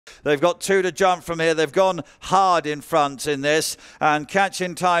They've got 2 to jump from here. They've gone hard in front in this, and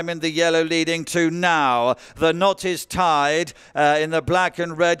Catchin Time in the yellow leading to now. The knot is tied in the black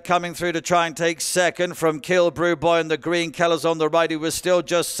and red, coming through to try and take second from Kilbrew Boy in the green. Keller's on the right, who was still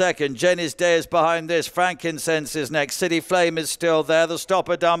just second. Jenny's Day is behind this. Frankincense is next. City Flame is still there. The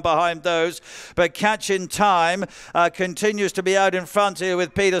stopper down behind those. But Catchin Time continues to be out in front here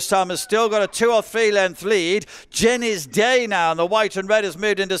with Peter Summers. Still got a 2 or 3 length lead. Jenny's Day now, and the white and red has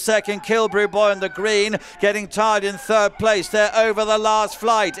moved into second. Kilbrew Boy in the green getting tied in third place. They're over the last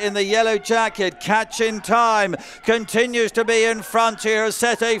flight in the yellow jacket. Catchin Time continues to be in front here, has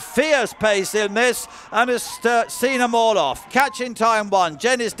set a fierce pace in this and has seen them all off. Catchin Time 1,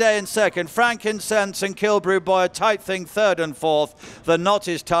 Jenny's Day in second, Frankincense and Kilbrew Boy a tight thing third and fourth. The knot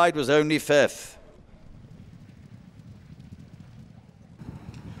is tied, was only fifth.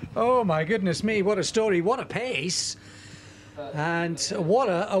 Oh my goodness me, what a story, what a pace. And what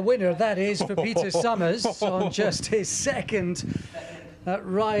a winner that is for Peter Summers on just his second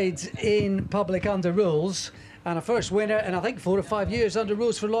ride in public under rules. And a first winner in, I think, 4 or 5 years under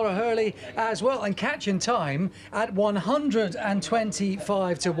rules for Laura Hurley as well. And Catchin Time at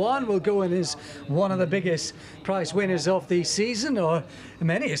 125 to 1 will go in as one of the biggest prize winners of the season, or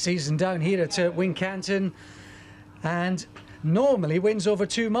many a season down here at Wincanton. And normally wins over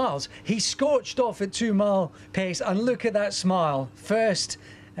 2 miles. He scorched off at 2 mile pace, and look at that smile. First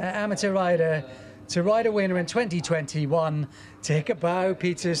amateur rider to ride a winner in 2021. Take a bow,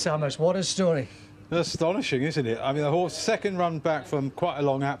 Peter Summers. What a story. Astonishing, isn't it? I mean, the horse second run back from quite a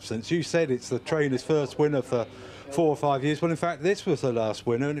long absence. You said it's the trainer's first winner for 4 or 5 years. Well, in fact, this was the last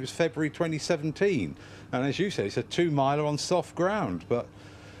winner, and it was February 2017. And as you said, it's a 2-miler on soft ground. But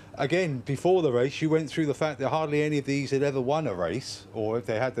again, before the race, you went through the fact that hardly any of these had ever won a race, or if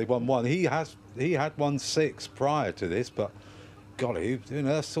they had, they won one. He had won 6 prior to this, but golly, who on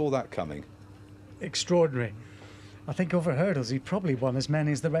earth saw that coming? Extraordinary. I think over hurdles he probably won as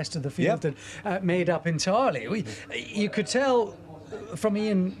many as the rest of the field had made up entirely. You could tell from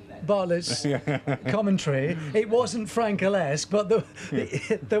Ian Bartlett's commentary, it wasn't Frankel-esque, but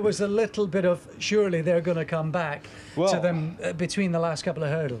there was a little bit of surely they're going to come back to them between the last couple of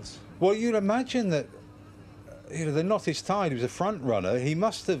hurdles. Well, you'd imagine that, you know, the knot is tied. He was a front runner. He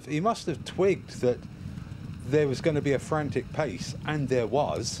must have twigged that there was going to be a frantic pace, and there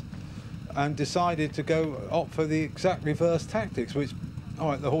was, and decided to opt for the exact reverse tactics, which, all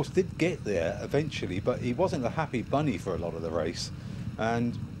right, the horse did get there eventually, but he wasn't a happy bunny for a lot of the race.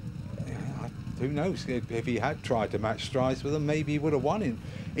 And who knows, if he had tried to match strides with them, maybe he would have won.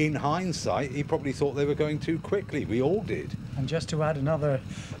 In hindsight, he probably thought they were going too quickly. We all did. And just to add another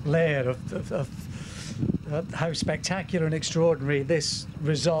layer of how spectacular and extraordinary this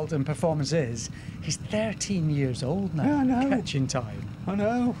result and performance is, he's 13 years old now. Yeah, I know. Catchin Time. I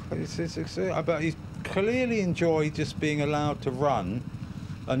know. But he's clearly enjoyed just being allowed to run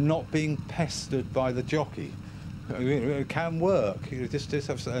and not being pestered by the jockey. It can work. You just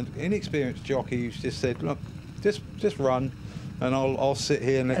have an inexperienced jockey who's just said, look, just run, and I'll sit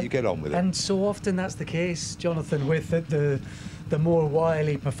here and let you get on with it. And so often that's the case, Jonathan, with the more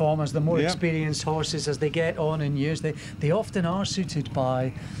wily performers, the more experienced horses as they get on in years. They often are suited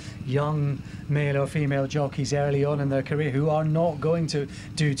by young male or female jockeys early on in their career who are not going to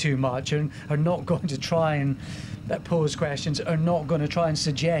do too much and are not going to try and pose questions, are not going to try and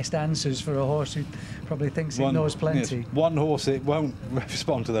suggest answers for a horse who probably thinks he knows plenty. Yes, one horse that won't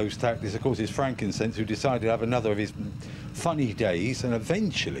respond to those tactics, of course, is Frankincense, who decided to have another of his funny days, and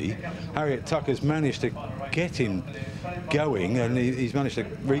eventually Harriet Tucker's managed to get him going, and he's managed to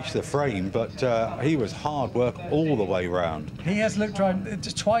reach the frame, but he was hard work all the way round. He has looked round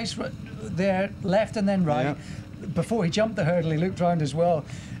twice there, left and then right. Before he jumped the hurdle, he looked round as well,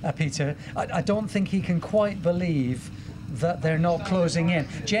 Peter. I don't think he can quite believe that they're not closing in.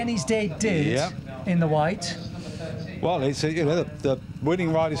 Jenny's Day did in the white. Well, it's the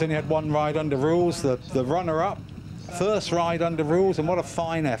winning rider's only had 1 ride under rules. The runner-up, first ride under rules, and what a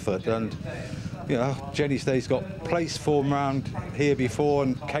fine effort. And you know, Jenny's Day's got place form round here before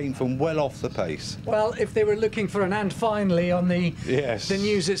and came from well off the pace. Well, if they were looking for an and finally on the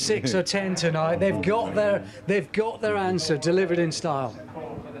news at 6 or 10 tonight, they've got their answer delivered in style.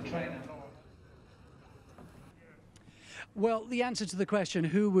 Well, the answer to the question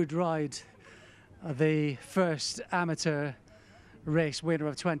who would ride the first amateur race winner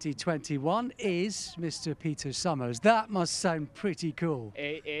of 2021 is Mr. Peter Summers. That must sound pretty cool.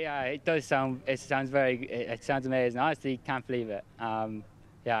 Yeah, it does sound. It sounds amazing. I honestly can't believe it.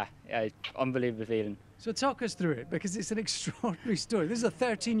 Yeah, unbelievable feeling. So talk us through it, because it's an extraordinary story. This is a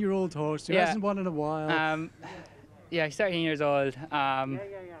 13-year-old horse who hasn't won in a while. Yeah, he's 13 years old.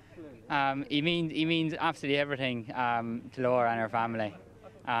 He means absolutely everything to Laura and her family.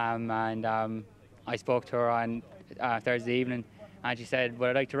 I spoke to her on Thursday evening, and she said, "Would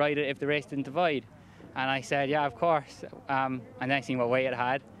I like to ride it if the race didn't divide?" And I said, "Yeah, of course." And then I seen what weight it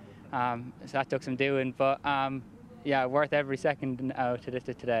had, so that took some doing. But yeah, worth every second out to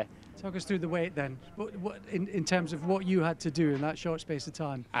today. Talk us through the weight then. What in terms of what you had to do in that short space of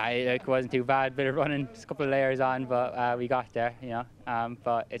time? It wasn't too bad, bit of running, just a couple of layers on, but we got there, you know.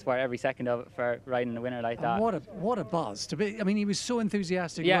 But it's worth every second of it for riding a winner like that. And what a buzz to be! I mean, he was so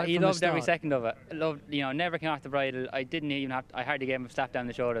enthusiastic. Yeah, right he from the loved every start. second of it. Loved, you know, never came off the bridle. I didn't even have. I hardly gave him a slap down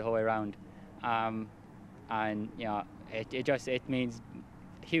the shoulder the whole way around. And you know, it means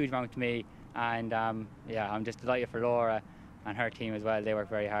a huge amount to me. And yeah, I'm just delighted for Laura and her team as well. They work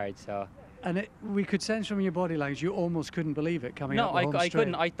very hard. So. And we could sense from your body language you almost couldn't believe it coming up the home I straight.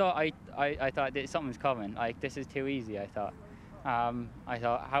 couldn't. I thought that something's coming. Like, this is too easy. I thought,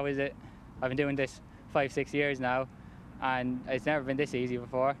 how is it? I've been doing this 5-6 years now, and it's never been this easy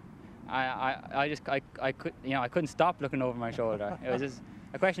before. I couldn't stop looking over my shoulder. It was just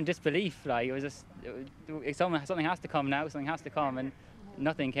a question of disbelief. Like, it was just something has to come now. Something has to come, and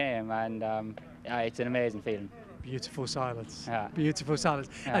nothing came. And it's an amazing feeling. Beautiful silence. Yeah. Beautiful silence.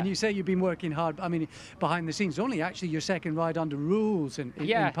 Yeah. And you say you've been working hard. I mean, behind the scenes, only actually your second ride under rules in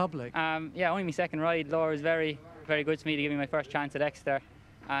public. Yeah, only my second ride. Laura's very, very good to me to give me my first chance at Exeter,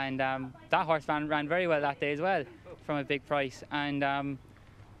 and that horse ran very well that day as well, from a big price. And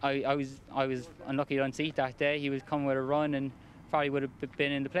I was unlucky to unseat that day. He was coming with a run and probably would have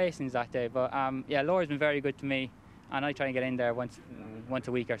been in the placings that day. But yeah, Laura's been very good to me, and I try and get in there once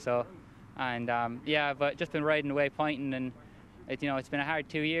a week or so. And yeah, but just been riding away pointing, and it's been a hard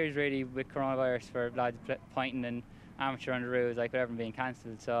 2 years really with coronavirus for lads pointing and amateur under rules, like with everything being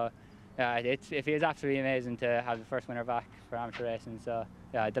cancelled. So yeah, it feels absolutely amazing to have the first winner back for amateur racing. So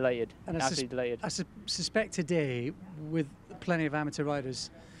yeah, delighted, and absolutely delighted. I suspect today, with plenty of amateur riders,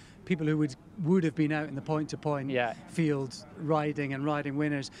 people who would have been out in the point-to-point field riding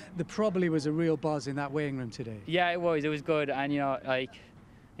winners, there probably was a real buzz in that weighing room today. Yeah, it was good, and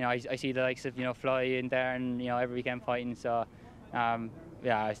I see the likes of Fly in there, and every weekend fighting. So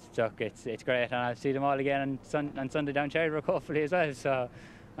yeah, it's great, and I'll see them all again on Sunday down Cherrybrook hopefully as well. So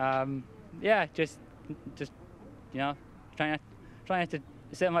yeah, just trying not to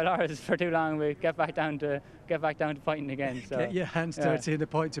sit on my laurels for too long. We get back down to fighting again. So get your hands dirty in the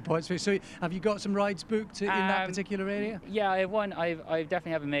point-to-point. So have you got some rides booked in that particular area? Yeah, I have one. I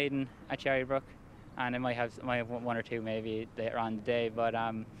definitely have a maiden at Cherrybrook, and I might have one or two maybe later on the day, but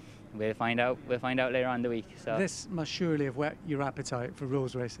we'll find out later on in the week. So this must surely have whet your appetite for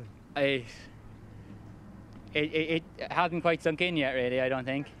rules racing. It hasn't quite sunk in yet, really. I don't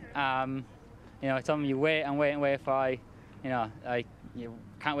think. It's something you wait and wait and wait for. You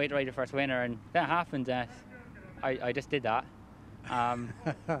can't wait to ride your first winner, and that happens. I just did that. It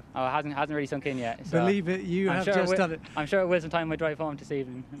hasn't really sunk in yet. So believe it, you have just done it. I'm sure it will sometime my drive home this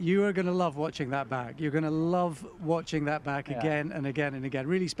evening. You are going to love watching that back. You're going to love watching that back again and again and again.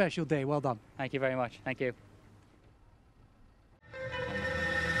 Really special day. Well done. Thank you very much. Thank you.